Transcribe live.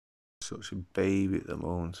such a baby at the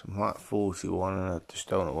moment. I'm like 41 and I just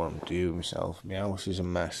don't know what I'm doing with myself. My house is a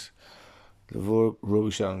mess. The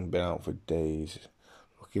rubbish hasn't been out for days.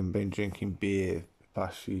 Fucking been drinking beer the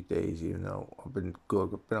past few days, even though I've been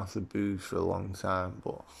good. I've been off the booze for a long time,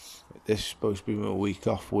 but this is supposed to be my week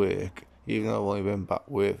off work. Even though I've only been back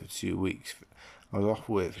work for 2 weeks, I was off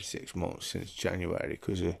work for 6 months since January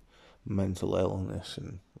because of mental illness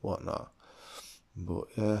and whatnot. But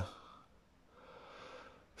yeah,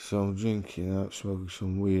 so I'm drinking out, smoking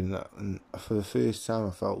some weed and that, and for the first time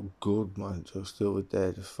I felt good, man. Just the other day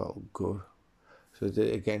I just felt good. So I did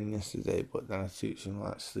it again yesterday, but then I took some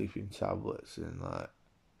like sleeping tablets and like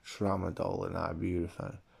tramadol and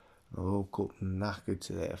ibuprofen. I woke up knackered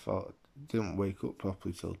today. I didn't wake up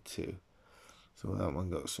properly till 2. So I went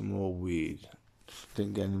and got some more weed.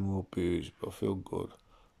 Didn't get any more booze, but I feel good.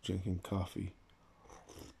 Drinking coffee.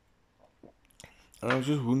 And I was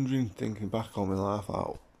just wondering, thinking back on my life,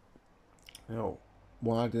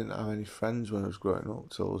 why I didn't have any friends when I was growing up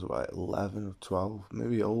till I was about 11 or 12,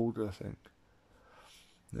 maybe older, I think.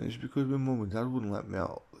 And it's because my mum and dad wouldn't let me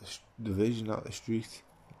out the vision out the street.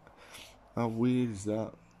 How weird is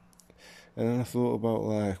that? And then I thought about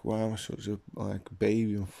why am I such a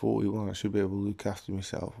baby? I'm 41. I should be able to look after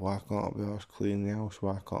myself. Why can't I be able to clean the house?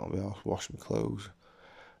 Why can't I be able to wash my clothes?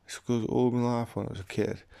 It's because all my life when I was a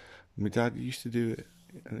kid, my dad used to do it,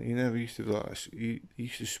 and he never used to do that. He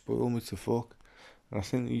used to spoil me to fuck, and I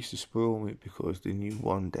think he used to spoil me because they knew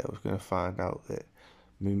one day I was going to find out that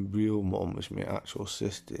my real mum was my actual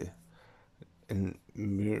sister, and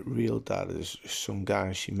my real dad is some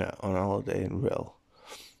guy she met on holiday in Rill.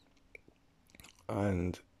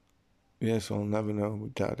 And yeah, so I'll never know who my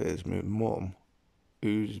dad is. My mum,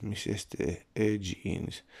 who's my sister, her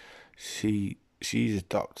genes, she's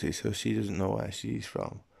adopted, so she doesn't know where she's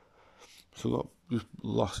from. So I got just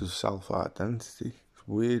loss of self-identity. It's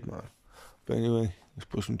weird, man. But anyway, let's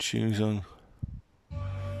put some tunes on.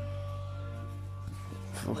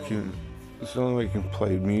 Fucking, it's the only way you can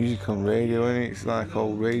play music on radio, isn't it? It's like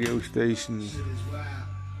old radio stations.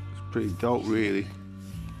 It's pretty dope, really.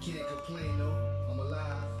 Can't complain though, I'm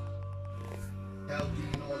alive. Healthy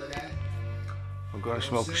and all of that. I'm gonna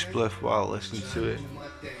smoke a spliff while listening to it.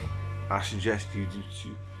 I suggest you do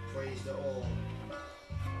too. Praise the all.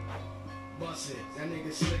 Bust it, that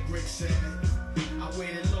nigga Slick Rick said, I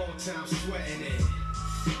waited a long time sweating it.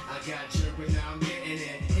 I got jerk, but now I'm getting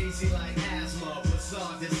it. Hazy like asthma,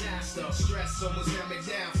 bizarre disaster. Stress almost got me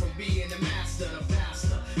down from being the master, the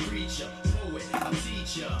pastor, preacher, poet, a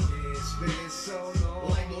teacher. It's been so long.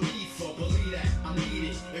 Like no need for, believe that, I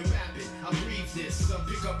need it. And rap it, I breathe this. Some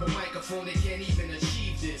pick up a microphone, they can't even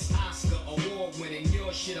achieve this. Oscar award winning,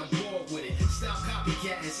 your shit, I'm bored with it. Stop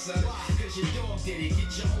copycatting, son, cause your dog did it.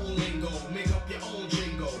 Get your own lingo, make up your own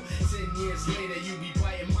jingle. 10 years later, you be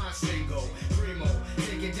biting my single. Primo,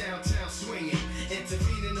 taking downtown swinging.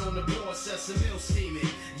 Intervening on the board, Sesame steaming.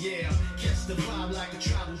 Yeah, catch the vibe like a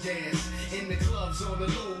tribal dance. In the clubs on the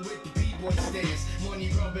low with the B-boy stance.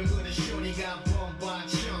 Money rubbing with a shorty, got bumped by a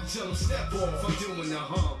chump. Tell him step off, I'm doing the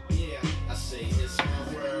hump. Yeah, I say it's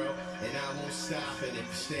my world, and I won't stop. And if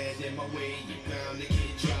you stand in my way, you're bound to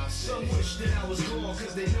get dropped. Some wish that I was gone,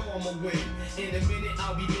 cause they know I'ma win. In a minute,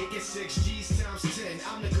 I'll be making 6 G's times 10.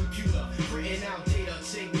 I'm the computer, printing out data,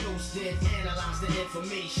 take notes, then analyze the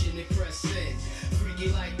information and press send.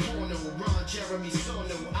 Freaky like porno, Ron Jeremy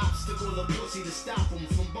Sono. Obstacle of pussy to stop him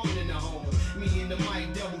from boning the home. Me and the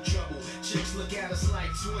mic, double trouble. Chicks look at us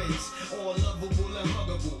like twins, all lovable and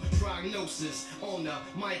huggable. Prognosis on the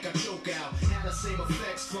mic, I choke out. Had the same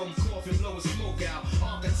effects from coughing, blowing smoke out.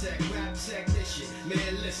 Architect, rap technician,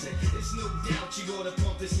 man, listen. It's no doubt you gotta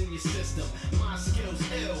pump this in your system. My skills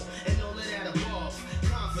ill, and all of that above.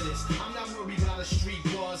 Confidence, I'm not worried about the street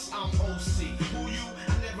bars. I'm OC. Who you?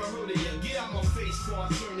 I never heard of you. Get out my face before I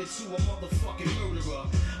turn into a motherfucking murderer.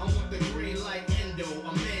 I want the green light endo,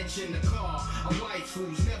 a mansion, a car, a wife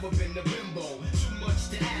who's never been a bimbo. Too much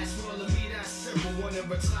to ask for all of me, that's simple. Wanna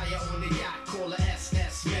retire on the yacht, call a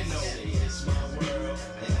SS Minnow. It's my world,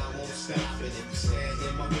 and I won't stop it. If you stand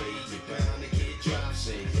in my way, you're bound to get dropped.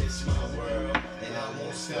 Say it's my world, and I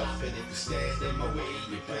won't stop it. If you stand in my way,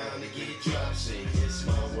 you're bound to get dropped. Say it's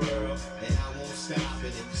my world, and I won't stop it.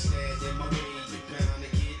 If you stand in my way, you're bound to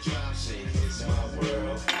get dropped. Say it's my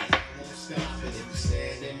world, and I won't stop it. If you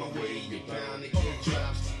stand in my way, you're bound to get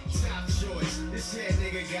dropped. Top choice, this head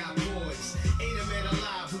nigga got boys. Ain't a man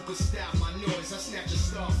alive who could stop my noise. I snatch a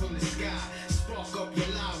star from the sky, spark up your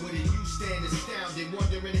lie with it. You stand astounded,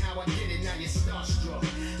 wondering how I did it. Now you're starstruck,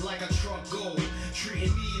 like a truck gold.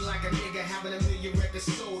 Treating me like a nigga having a million records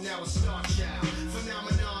sold. Now a star child,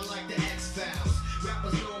 phenomenon like the X-Files.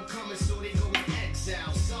 Rappers know I'm coming, so they go in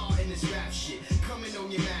exile. Saw in the this rap shit. Coming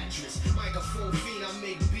on your mattress. Microphone fiend, I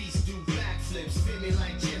make beats do backflips. Feel me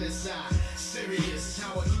like genocide. Serious,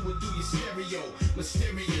 how I do it through your stereo.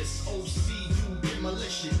 Mysterious, OC do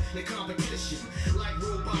demolition. The competition, like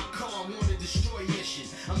Robot Kong on a destroy mission.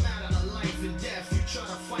 A matter of life and death. You try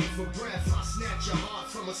to fight for breath, I snatch your heart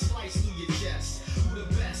from a slice through your chest. Who the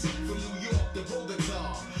best? From New York to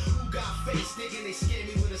Bogota. Who got face thinking they scare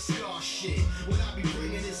me with a scar shit? What I be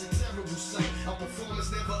bringing is a terrible sight. A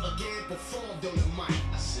performance never again performed on the mic.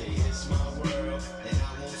 I say it's my world and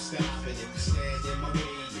I won't stop. And if you stand in my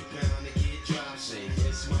way, you're bound to get dropped. Say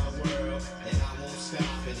it's my world and I won't stop.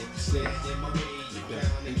 And if you stand in my way, you're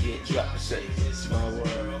bound to get dropped. Say it's my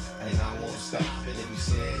world and I won't stop. And if you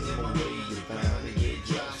stand in my way, you're bound to get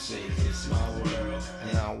dropped. Say it's my world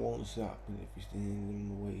And I won't stop, and if you stand in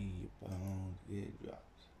the way, you're bound to get dropped.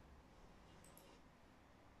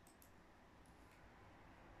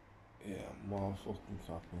 Yeah, I'm all fucking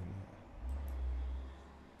copying that.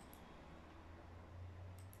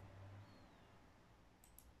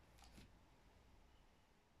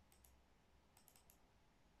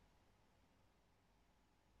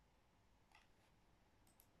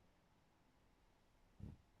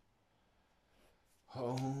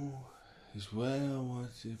 Home is where I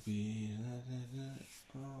want to be.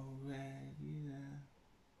 Already there.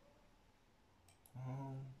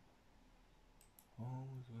 Home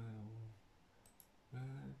is where I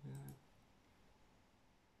want.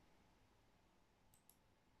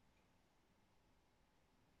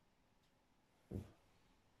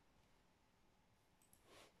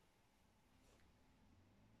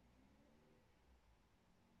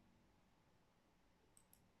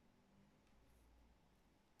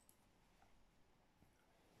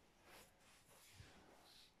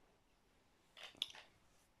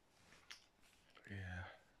 Yeah.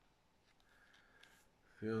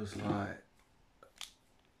 Feels like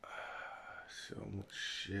so much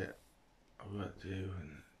shit I've got to do,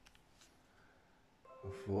 and I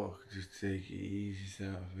thought I could just take it easy sort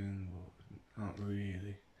of thing, but not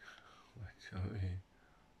really. What I mean.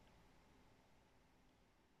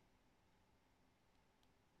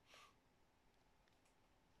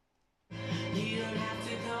 You don't have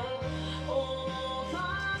to go all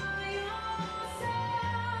by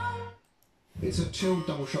yourself. It's a chilled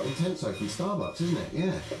double shot intenso from Starbucks, isn't it?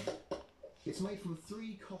 Yeah. It's made from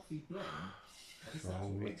 3 coffee blend. I guess that's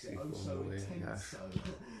what makes it oh so intense.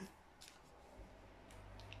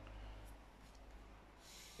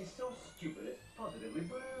 It's so stupid, it's positively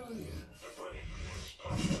brilliant.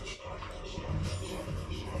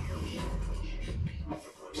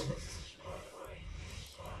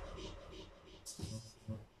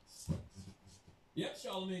 Yep,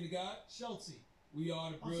 Charlemagne the God. Schultze. We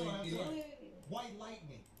are the brilliant idiot. White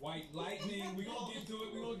Lightning. White Lightning. We're gonna get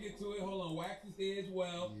to it. Hold on. Wax is here as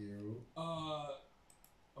well.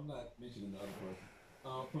 I'm not mentioning the other person.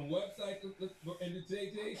 From website and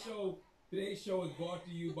today's show is brought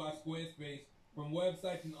to you by Squarespace. From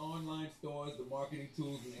websites and online stores, the marketing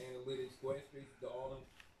tools and analytics, Squarespace is the all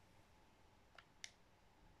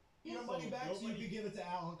in. Your money back so you can give it to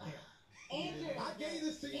Al. Andrew. I gave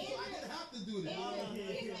this to you, so I didn't have to do this. Hold on. Let's see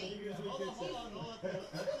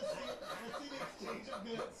the exchange of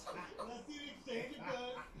goods.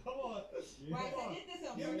 Come on. Right, so get this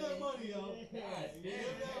on Give him that money, yo. Yes. Give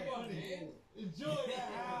him that money. Enjoy that,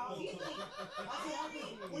 Al. Excuse me. That's what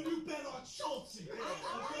happens when you bet on Schultze.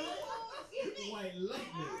 Excuse me. White I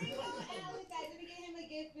Lightning. already told Alex I didn't get him a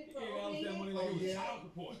gift for Gave Alex that money opening like it was yeah. child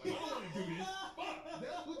support. Like, I don't want to do this. it.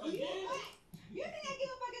 You know what? You think I give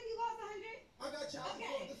a fuck if you lost 100? I got child Okay,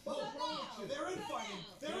 support. The so fuck's wrong with now- you? They're so infighting.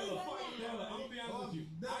 now- They're so infighting. now- I'm gonna be honest with you.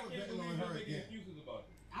 Never I can't betting believe on you're her making again. excuses about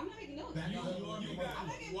it. I'm not making no That excuse. You got I'm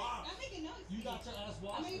making no excuse. You got your ass I'm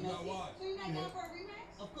washed. making You no got excuse. washed. So you're not down for a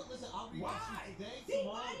rematch? Of course, listen, I'll rematch Why? you today, See,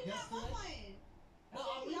 tomorrow, why do you not want yesterday. one? No, I'll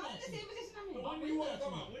Y'all in rematch the you. same position I'm in. When do you want to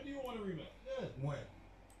come out? When do you want to rematch? Yeah. When?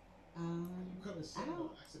 You could have I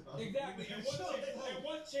don't- Exactly. And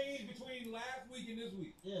what changed between last week and this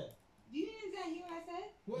week? Yeah. You didn't hear what I said?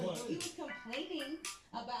 What? He was complaining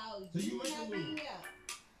about So you you make not a bringing move. me up.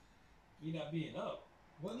 You're not being up.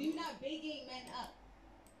 What? You not bigging men up.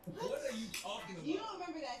 What are you talking about? You don't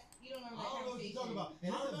remember that? You don't I remember that don't know what conversation? you're talking about. And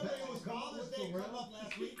I remember it was Father's Day come up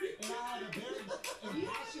last week, and I had a very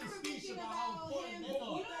impassioned speech about how important men But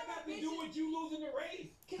are. what that got to do with you losing the race?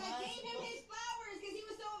 Because I gave him his flowers because he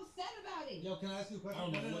was so upset about it. Yo, can I ask you a question? I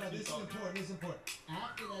don't know No, what this is you're important. This is important.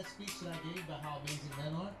 After that speech that I gave about how amazing men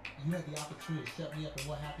are, you had the opportunity to shut me up, and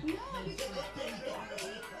what happened? No, because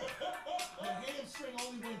The hamstring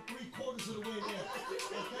only went 3/4 of the way there.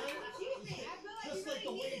 Okay? Excuse me, I feel like Just you like the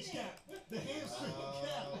really wage needed cap. The hamstring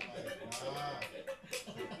cap.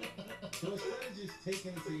 So instead of just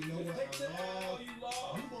taking it so you know what Take the I L, lost, you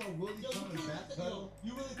lost. you gonna really come and backpedal?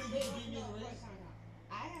 You really think you can beat me in the race?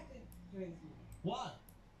 I have to praise you. Why?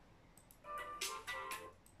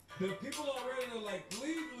 The people on Reddit are like,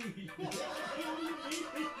 please leave.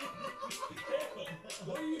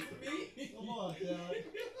 What do you mean? Come on, Dad.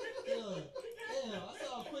 Damn, I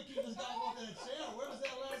saw how quick you just got off that chair. Where was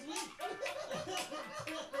that last week? Where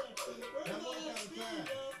was that last week, yo?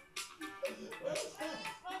 Where was that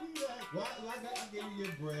speed at? Why I got to give you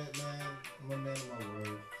your bread, man? I'm a man of my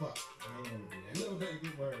word. Fuck. I ain't gonna do that. Never got a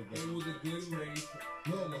good word It again. was a good race.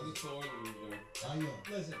 No, I it was a wasn't. sore loser. I am.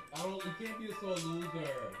 Listen, you can't be a sore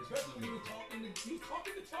loser. Especially when you were talking to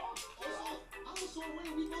talk. Also, I'm a sore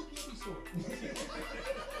winner. We both can't be sore.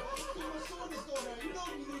 So much soreness going on. You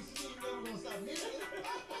know if you lose to me, you never gonna stop me.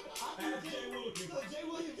 Ask Jay Williams. So Jay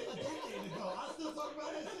Williams a decade ago. I still talk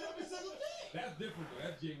about that shit every single day. That's different though.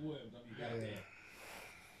 That's Jay Williams. I mean, goddamn.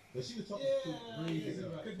 But she was talking Yeah, crazy.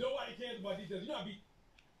 because nobody cares about details. You know, I be.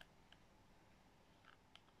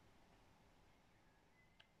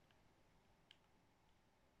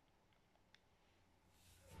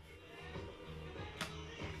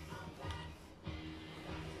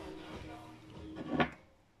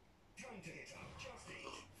 Time to hit up Just Eat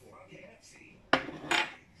for a KFC.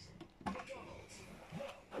 McDonald's.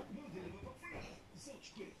 Now, we'll deliver for free. Search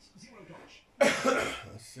quiz, zero dodge. I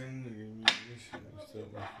sing the musician and still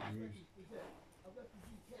making music.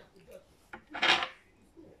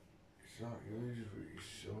 It's not usually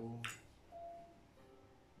so.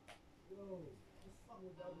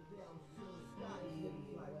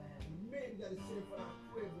 Man, you gotta sit in front of our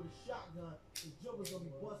crib with a shotgun. The Joker's gonna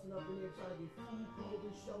be busting up in there trying to get food,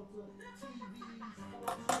 clothing, shelter, TVs,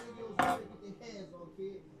 sports, radios, whatever they get their hands on,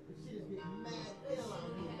 kid. The shit is getting mad ill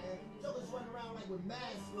out here, man. Joker's running around like with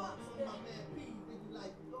masks on. Some of my man P thinking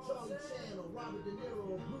like Charlie Chan or Robert De Niro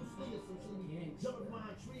or Bruce Lee or some shit. He jumping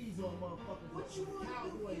behind trees on motherfuckers. What you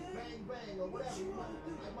Cowboys, bang bang or whatever.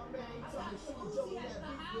 Like my man, he tried to shoot Joker in that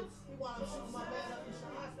beef, but he wound up shooting my man up in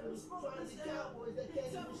the hospital. Trying to be Cowboys, they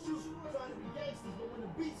can't even shoot. Trying to be gangsters, but when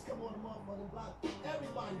the beats come on the motherfucking block,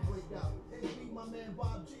 everybody break out. They beat my man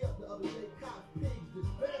Bob G up the other day. Cop pigs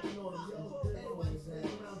just banging on him, yo. Anybody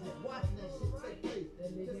standing around just watching that shit take place.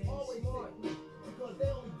 Just always take place. Because they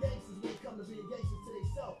only gangsters when it come to being gangsters to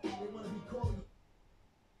themselves. They want to be called.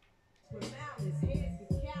 With malice, heads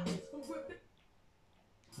get callous. Who whipped it?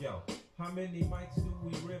 Yo, how many mics do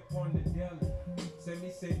we rip on the deli? Send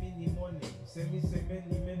me many money. Send me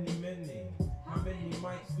many. How many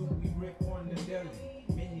mics do we rip on the deli?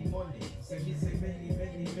 Many money. Send me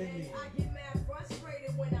many. I get mad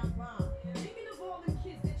frustrated when I rhyme. Thinking of all the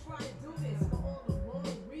kids that try to do this for all the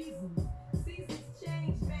wrong reasons. Seasons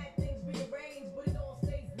change, bad things rearrange, but it all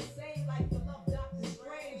stays the same. Like the love Dr.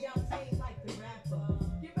 Strange, I'm tame like the rapper.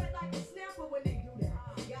 Get red like a snapper when they do that.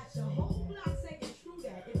 Got your whole block saying true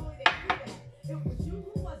that. If only they knew that. It was you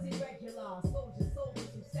who was irregular. Soldier, some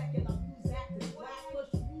secular. Use actors, black, plus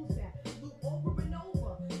you use that. Loop over and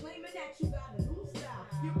over, claiming that you got a new style.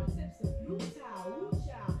 Giving tips of futile, ooh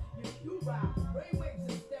child. You ride, brainwaves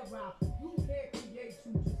and sterile. You can't create,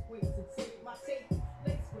 you just wait to take my tape.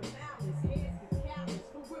 Laced with malice, hands get callous.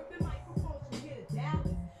 Who rip the microphones from here to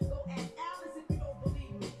Dallas? Go ask Alice if you don't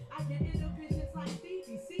believe me. I get inner visions like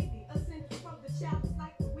Stevie, see me. Ascend from the chalice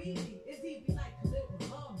like the Weezy. It's easy like Khalid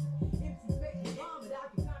Muhammad. MC making vomit, I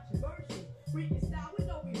get controversial. Freaking style with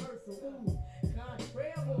no rehearsal. Ooh,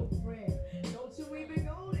 contrary, friend. Don't you even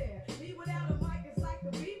go there. Me without a mic is like a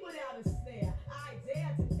bee without a snare. I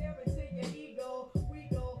dare to tear into your ego. We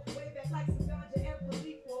go way back like some ganja and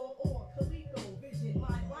Filippo or Calico vision.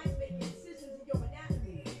 My mind making decisions in your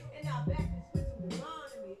anatomy. And now back to switch to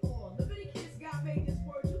Deuteronomy. Or Leviticus, God made this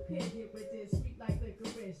word. You can't get with this. Sweet like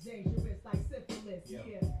licorice, dangerous like syphilis.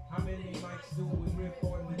 Yeah. How many mics do we rip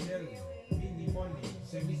on the deli? Many money.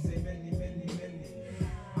 Send me many.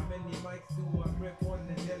 How many mics do I rip on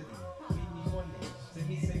the deli? Many money. Send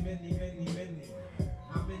me many.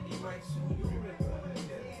 How many mics do you rip on the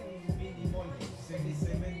deli? Many money. Send me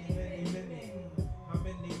many. How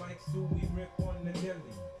many mics do we rip on the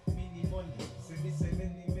deli? Many money. Send me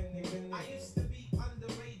many. I used to be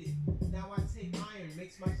underrated. Now I take iron,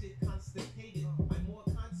 makes my shit constipated. I'm more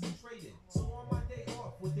concentrated. So on my day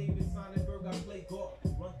off with David Sonnenberg, I play golf.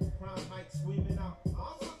 Run through Crown Heights, screaming out,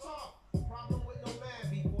 I'm so top. Problem with no man,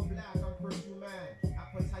 before black, I'm perfume man.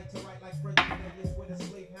 Appetite to write like Freddy Douglass with a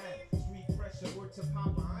slave hand. Street pressure, word to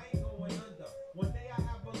Papa, I ain't going under. One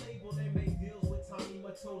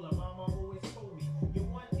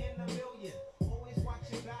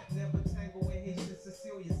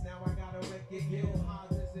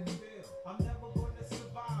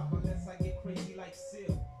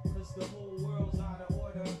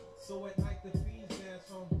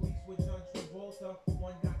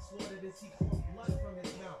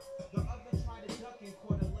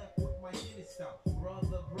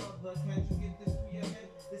Blood, can't you get this through your head?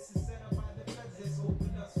 This is set up by the feds. Let's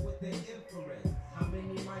open us with the infrared. How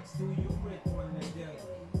many mics do you rip on the daily?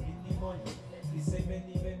 Many money. You say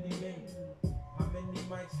many, many, many. How many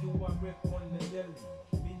mics do I rip on the daily?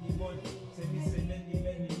 Many money. Say many,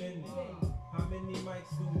 many, many. How many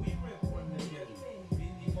mics do we rip on the daily?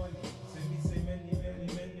 Many money. Say many, many,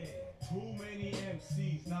 many. Too many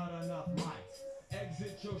MCs, not enough mics.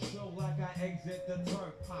 Exit your show like I exit the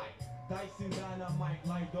turnpike. Dyson dynamite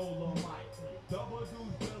like Dolomite. Double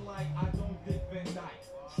dudes feel like I don't dip at night.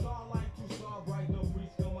 Starlight to star bright, no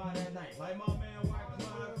freaks come out at night. Like my man White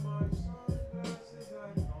Clyde.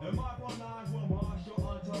 And my nines will marshal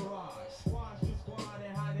entourage. Squash the squad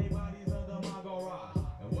and hide their bodies under my garage.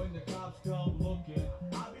 And when the cops come looking,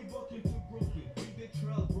 I be booking to Brooklyn. Beat the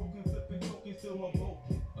trails broken, flipping tokens till we're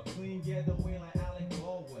broken. A clean getaway like Alec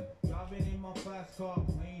Baldwin. Driving in my fast car,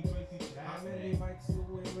 clean Tracy Chapman. How many mics do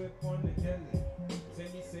we rip on the daily?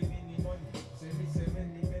 Say many money. Say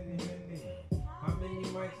many, many, many. How many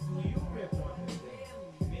mics do you rip on the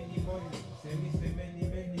daily? Many money. Say many,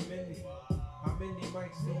 many, many. How many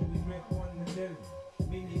mics do we rip on the daily?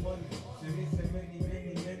 Many money. Say many,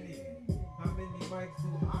 many, many. How many mics do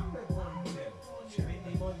I rip on the daily?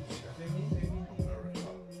 Many money. Say many, many, many.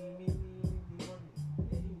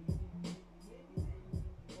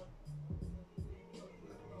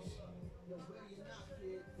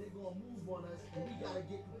 They're gonna move on us, and we gotta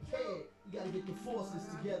get prepared. We gotta get the forces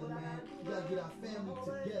together, man. We gotta get our family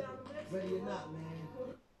together. Ready or not,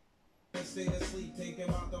 man. And stay asleep, thinking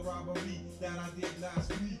about the robbery that I did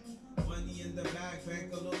last week. Money in the bag,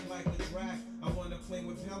 banker look like a drag. I wanna play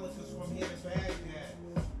with pelicans from here to Baghdad.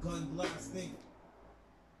 Gun blasting.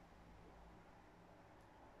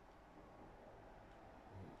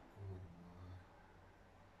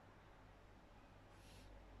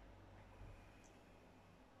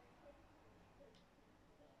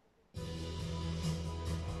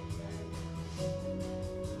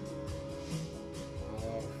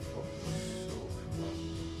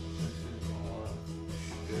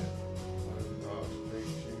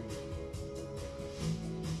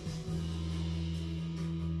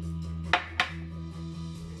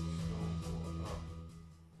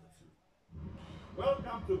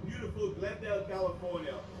 Welcome to beautiful Glendale,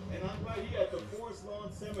 California, and I'm right here at the Forest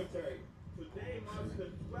Lawn Cemetery. Today marks the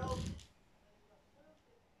 12th.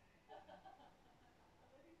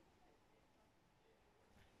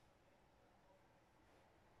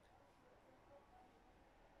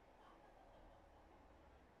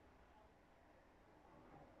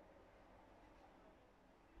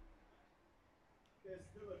 There's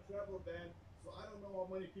still a travel ban, so I don't know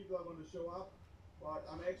how many people are going to show up. But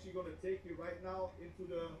I'm actually going to take you right now into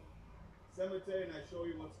the cemetery and I show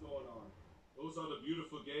you what's going on. Those are the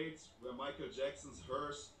beautiful gates where Michael Jackson's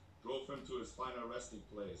hearse drove him to his final resting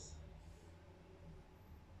place.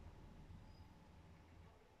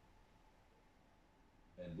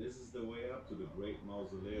 And this is the way up to the great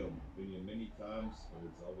mausoleum. Been here many times, but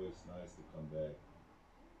it's always nice to come back.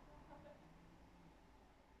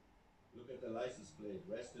 Look at the license plate.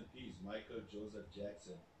 Rest in peace, Michael Joseph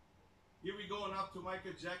Jackson. Here we going up to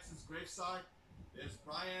Michael Jackson's gravesite. There's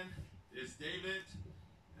Brian, there's David,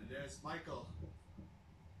 and there's Michael.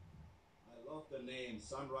 I love the name,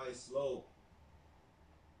 Sunrise Slope.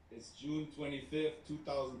 It's June 25th,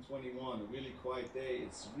 2021, a really quiet day.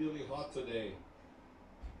 It's really hot today.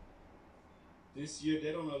 This year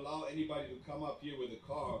they don't allow anybody to come up here with a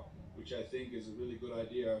car, which I think is a really good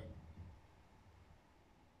idea.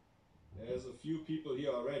 There's a few people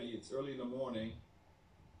here already. It's early in the morning.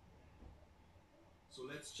 So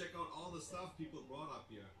let's check out all the stuff people brought up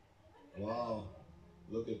here. Wow,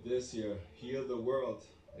 look at this here. Heal the world.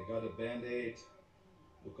 They got a band-aid.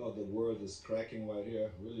 Look how the world is cracking right here.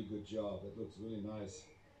 Really good job. It looks really nice.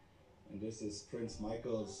 And this is Prince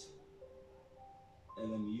Michael's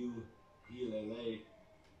LMU Heal LA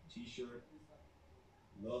t-shirt.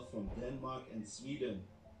 Love from Denmark and Sweden.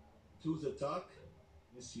 To the talk.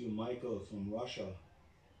 Miss you, Michael from Russia.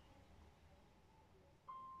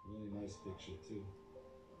 Really nice picture too.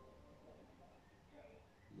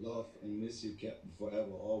 Love and miss you, Captain,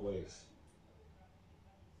 forever, always.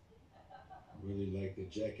 Really like the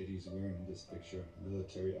jacket he's wearing in this picture.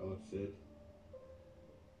 Military outfit.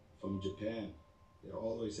 From Japan. They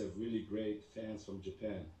always have really great fans from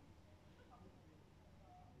Japan.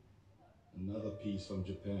 Another piece from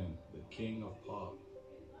Japan. The King of Pop.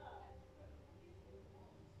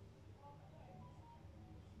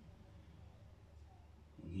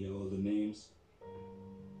 And here are all the names.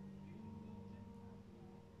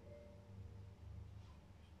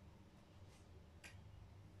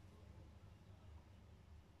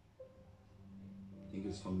 I think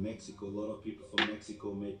is from Mexico. A lot of people from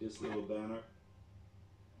Mexico made this little banner.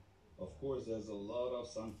 Of course, there's a lot of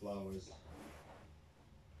sunflowers.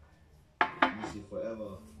 Miss you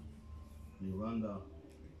forever, Miranda.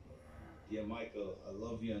 Dear Michael, I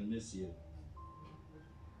love you and miss you.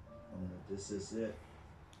 And this is it.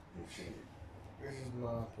 This is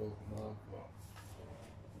Marco.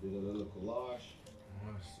 Did a little collage.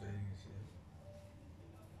 Let's see.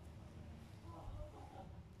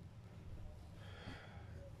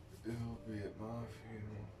 It'll be at my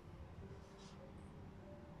funeral.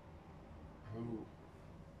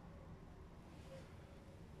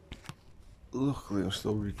 Luckily, I'm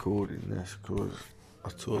still recording this because I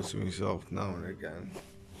talk to myself now and again.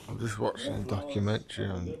 I'm just watching a documentary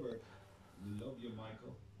on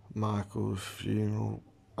Michael's funeral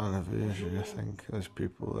anniversary, I think. There's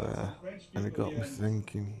people there, and it got me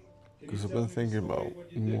thinking, because I've been thinking about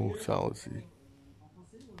mortality,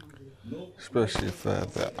 especially a fair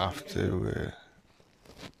bit after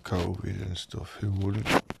COVID and stuff. Who wouldn't?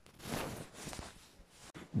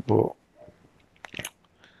 But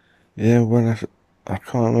yeah, when I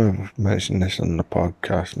can't remember if I mentioned this on the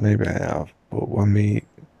podcast, maybe I have, but when my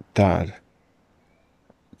dad,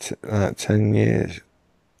 10 years,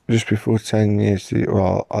 just before 10 years,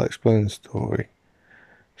 well, I'll explain the story.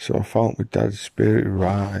 So I felt my dad's spirit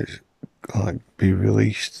rise, like be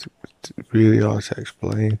released. It's really hard to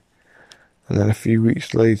explain. And then a few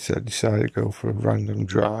weeks later, I decided to go for a random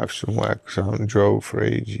drive somewhere because I haven't drove for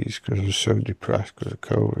ages because I was so depressed because of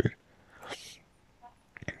COVID.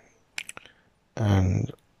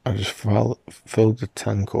 And I just filled the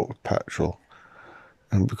tank up with petrol.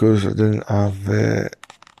 And because I didn't have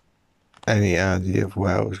any idea of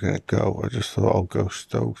where I was going to go, I just thought I'll go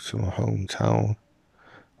Stoke to my hometown.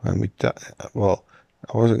 Well,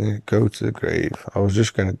 I wasn't going to go to the grave. I was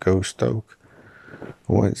just going to go Stoke.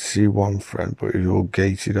 I went to see one friend, but he was all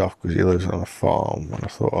gated off because he lives on a farm. And I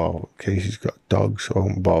thought, oh, in case he's got dogs, I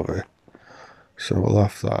won't bother. So I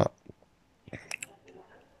left that.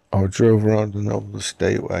 I drove around another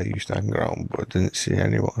estate where I used to hang around, but I didn't see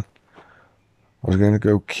anyone. I was going to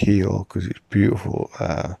go Kiel because it's beautiful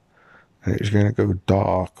there, and it was going to go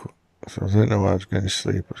dark, so I didn't know where I was going to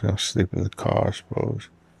sleep. I was going to sleep in the car, I suppose.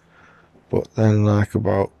 But then, like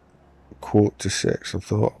about 5:45, I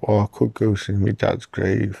thought, well, I could go see my dad's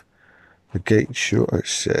grave. The gate shut at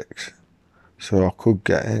 6, so I could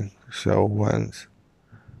get in. So I went,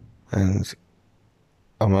 and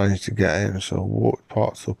I managed to get in, so I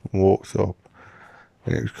parked up, and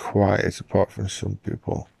it was quiet apart from some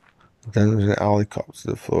people. Then there was an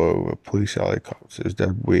helicopter that flew over, a police helicopter. It was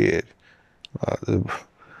dead weird.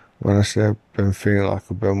 When I say I've been feeling like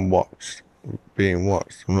I've been being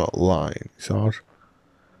watched, I'm not lying, it's odd.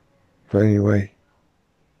 But anyway,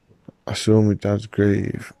 I saw my dad's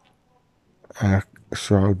grave, and I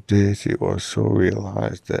saw how dirty it was, so I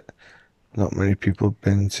realised that not many people had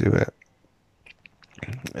been to it.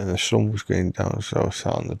 And the sun was going down, so I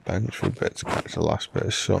sat on the bench for a bit to catch the last bit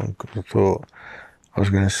of sun, because I thought I was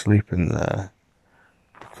going to sleep in there,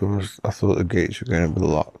 because I thought the gates were going to be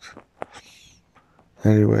locked.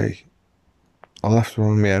 Anyway, I left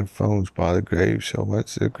one of my headphones by the grave, so I went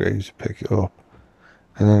to the grave to pick it up,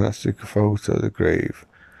 and then I took a photo of the grave.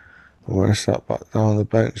 And when I sat back down on the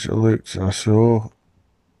bench, I looked and I saw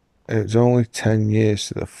it was only 10 years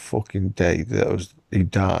to the fucking day that he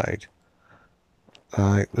died.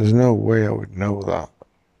 Like, there's no way I would know that.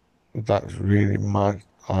 That's really mad.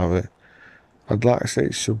 I'd like to say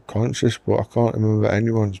it's subconscious, but I can't remember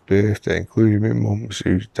anyone's birthday, including my mum's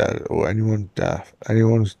who's dead, or anyone's death.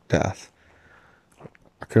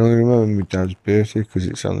 I can only remember my dad's birthday because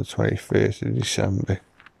it's on the 21st of December.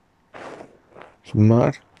 It's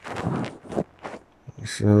mad.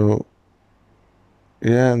 So,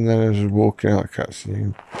 yeah, and then I was walking out, I kept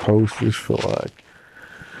seeing posters for like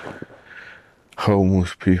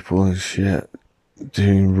homeless people and shit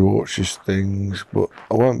doing raucous things, but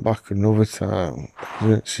I went back another time, I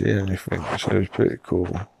didn't see anything, so it was pretty cool.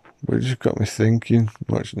 But it just got me thinking,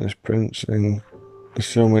 watching this Prince thing. There's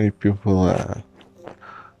so many people there,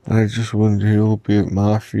 and I just wonder who will be at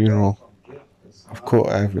my funeral. I've cut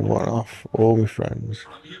everyone off, all my friends,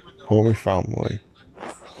 all my family.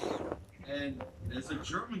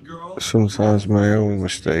 Sometimes my own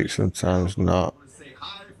mistakes, sometimes not.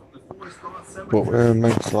 But with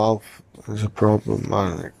mental health, there's a problem,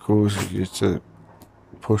 man. It causes you to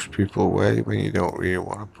push people away when you don't really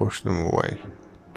want to push them away.